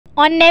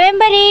On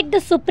November 8,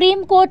 the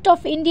Supreme Court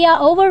of India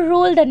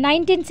overruled the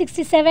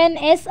 1967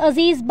 S.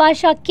 Aziz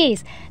Basha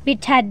case,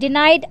 which had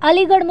denied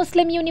Aligarh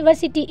Muslim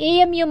University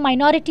AMU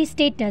minority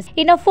status.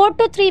 In a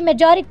 4-3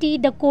 majority,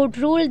 the court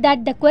ruled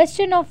that the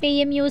question of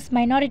AMU's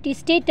minority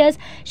status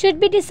should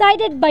be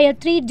decided by a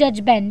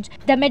 3-judge bench.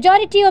 The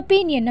majority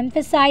opinion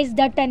emphasized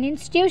that an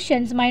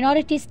institution's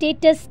minority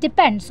status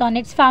depends on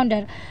its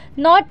founder,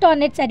 not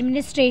on its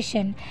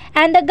administration,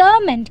 and the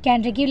government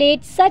can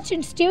regulate such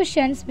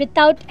institutions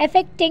without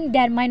affecting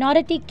their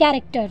minority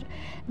character.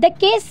 The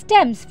case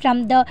stems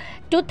from the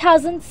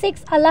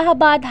 2006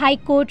 Allahabad High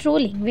Court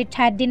ruling, which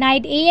had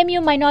denied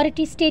AMU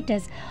minority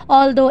status,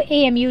 although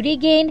AMU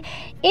regained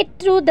it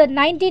through the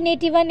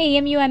 1981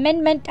 AMU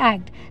Amendment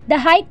Act. The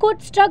High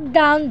Court struck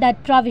down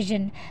that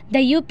provision.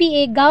 The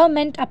UPA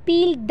government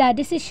appealed the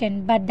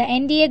decision, but the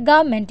NDA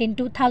government in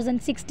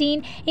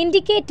 2016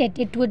 indicated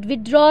it would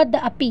withdraw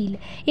the appeal.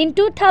 In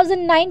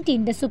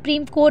 2019, the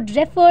Supreme Court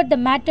referred the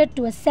matter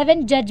to a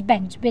 7-judge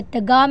bench, with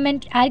the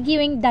government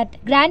arguing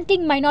that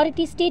granting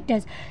minority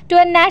status to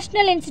a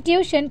national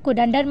institution could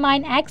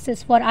undermine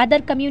access for other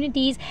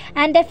communities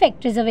and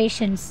affect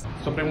reservations.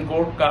 Supreme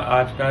Court का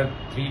आज का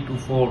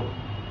 3-4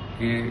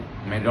 के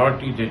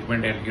majority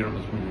judgement Aligarh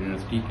मुस्लिम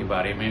university के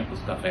बारे में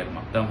उसका खैर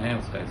मकदम है,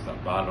 उसका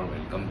इस्तकबाल और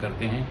वेलकम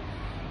करते हैं,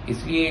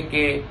 इसलिए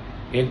कि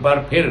एक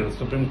बार फिर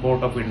सुप्रीम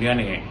कोर्ट ऑफ इंडिया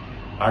ने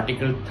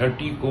आर्टिकल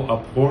 30 को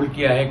अपहोल्ड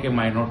किया है कि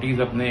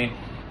माइनॉरिटीज अपने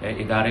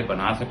इदारे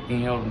बना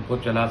सकती हैं और उनको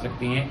चला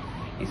सकती हैं।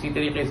 इसी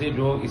तरीके से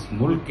जो इस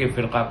मुल्क के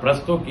फिरका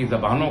परस्तों की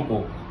जबानों को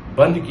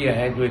बंद किया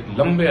है, जो एक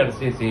लंबे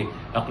अरसे से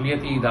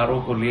अक़लियती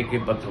इदारों को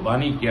लेकर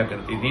बदजुबानी किया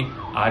करती थी,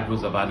 आज वो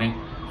जबानें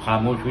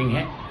खामोश हुई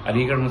हैं।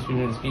 अलीगढ़ मुस्लिम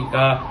यूनिवर्सिटी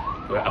का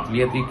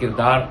अक़लियती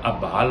किरदार अब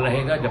बहाल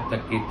रहेगा जब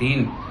तक कि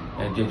 3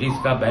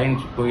 जजिस का बेंच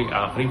कोई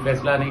आखिरी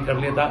फैसला नहीं कर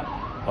लेता।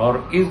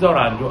 और इस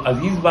दौरान जो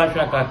अजीज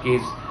बादशाह का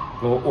केस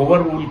को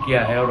ओवर रूल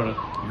किया है और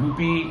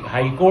यूपी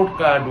हाई कोर्ट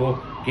का जो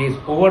केस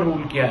ओवर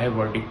रूल किया है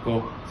वर्डिक्ट को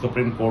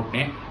सुप्रीम कोर्ट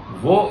ने,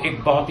 वो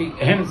एक बहुत ही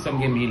अहम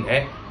संग मील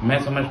है। मैं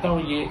समझता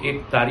हूं ये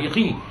एक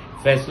तारीखी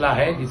फैसला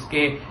है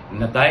जिसके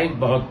नताइज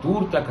बहुत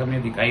दूर तक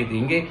हमें दिखाई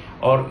देंगे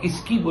और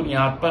इसकी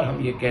बुनियाद पर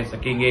हम ये कह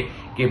सकेंगे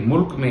कि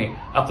मुल्क में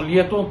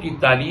अक़लियतों की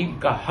तालीम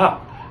का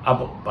हक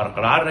अब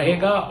बरकरार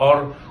रहेगा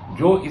और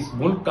जो इस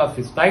मुल्क का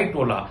फिस्ताई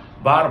टोला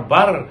बार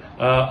बार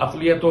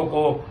अक़लियतों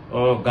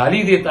को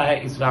गाली देता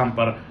है इस्लाम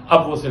पर,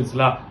 अब वो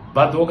सिलसिला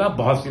बंद होगा।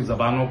 बहुत सी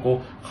जबानों को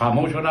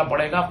खामोश होना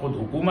पड़ेगा। खुद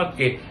हुकूमत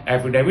के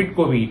एफिडेविट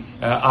को भी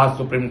आज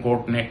सुप्रीम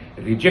कोर्ट ने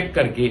रिजेक्ट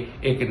करके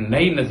एक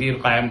नई नज़ीर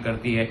कायम कर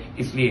दी है,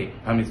 इसलिए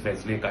हम इस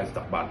फैसले का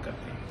इस्तकबाल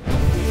करते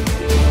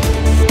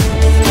हैं।